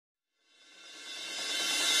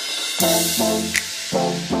We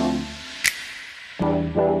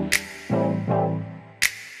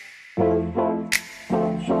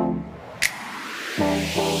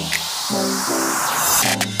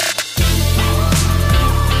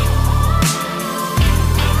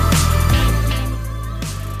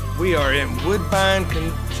are in Woodbine,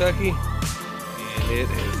 Kentucky, and it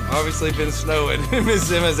has obviously been snowing.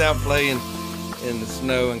 Miss Emma's out playing in the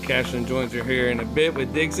snow, and Cashlyn joins her here in a bit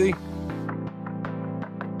with Dixie.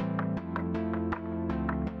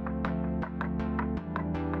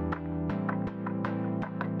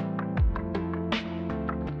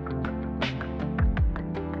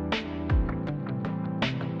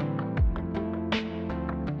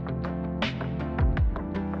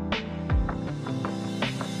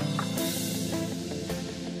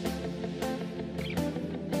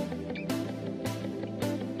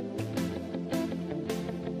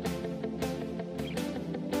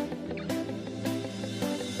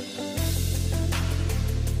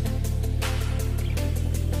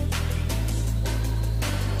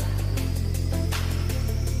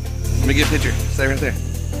 Let me get a picture. Stay right there.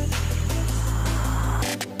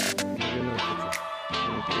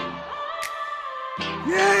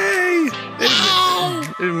 Yay!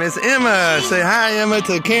 There's Miss Emma. Say hi, Emma,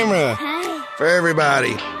 to the camera. Hi. For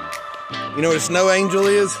everybody. You know what a snow angel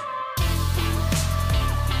is?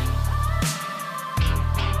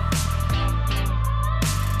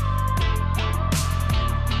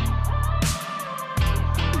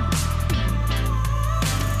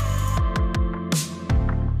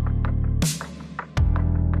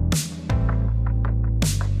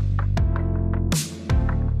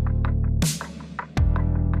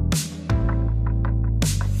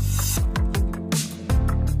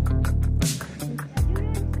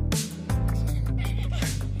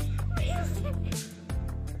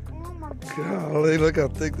 Golly, look how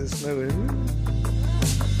thick this snow is.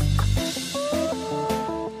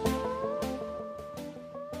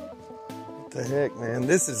 What the heck, man?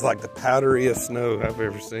 This is like the powderiest snow I've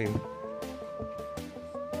ever seen.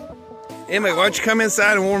 Emma, why don't you come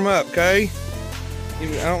inside and warm up, okay? I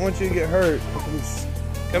don't want you to get hurt.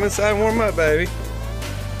 Come inside and warm up, baby.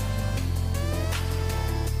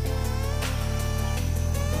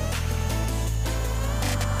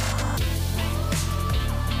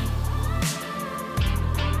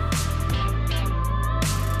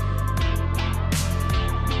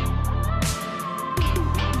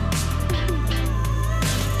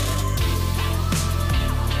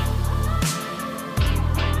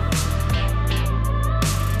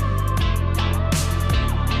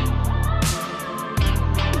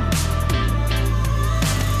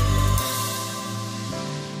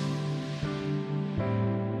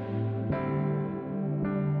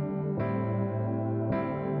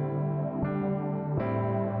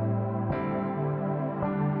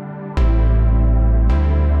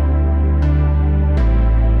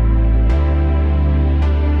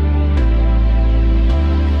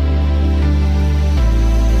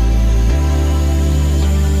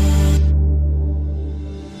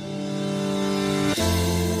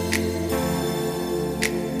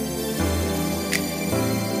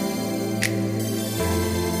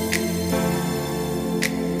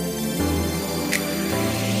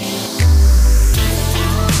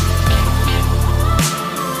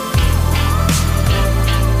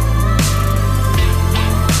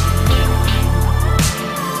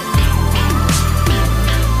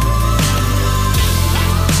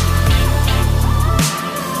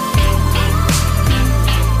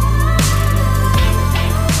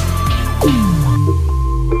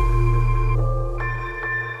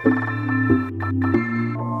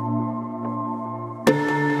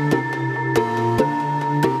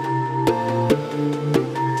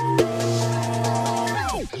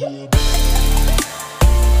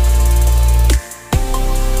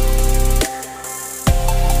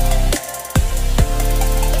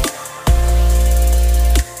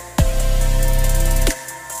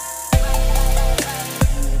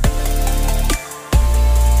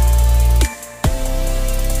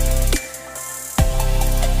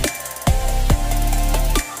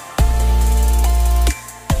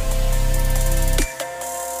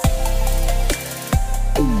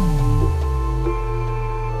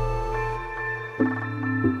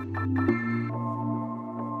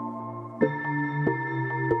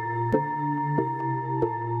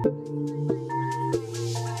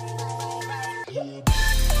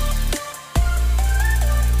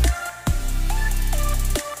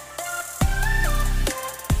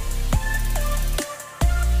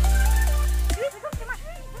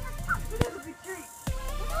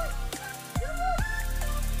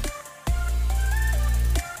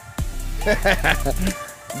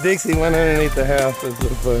 Dixie went underneath the house. That's so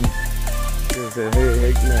fun. She said,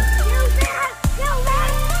 hey, heck no.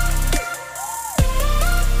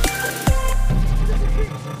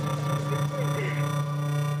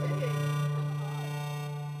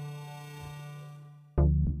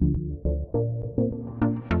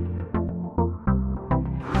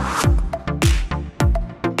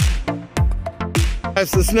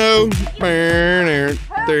 Bites the snow.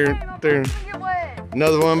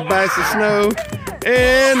 Another one bites the snow.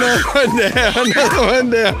 And another one down. Another one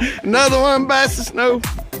down. Another one bites the snow.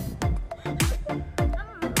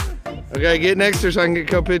 Okay, get next to her so I can get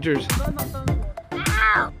a couple pictures.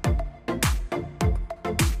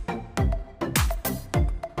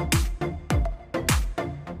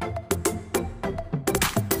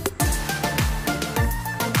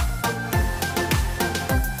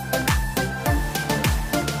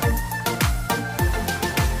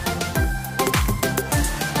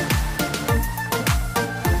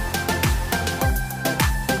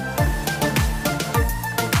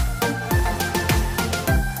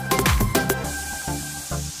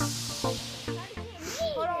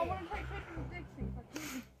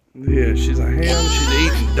 Yeah, she's a ham. She's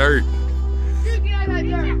eating dirt. Dude, get out of that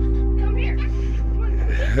dirt. Come here.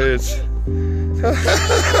 It's.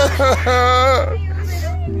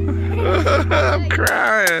 I'm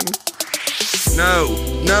crying.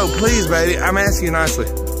 No, please, baby. I'm asking you nicely.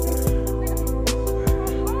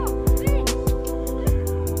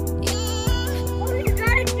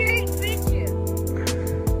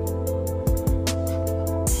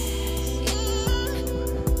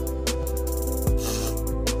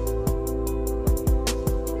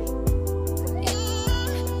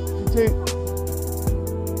 Two.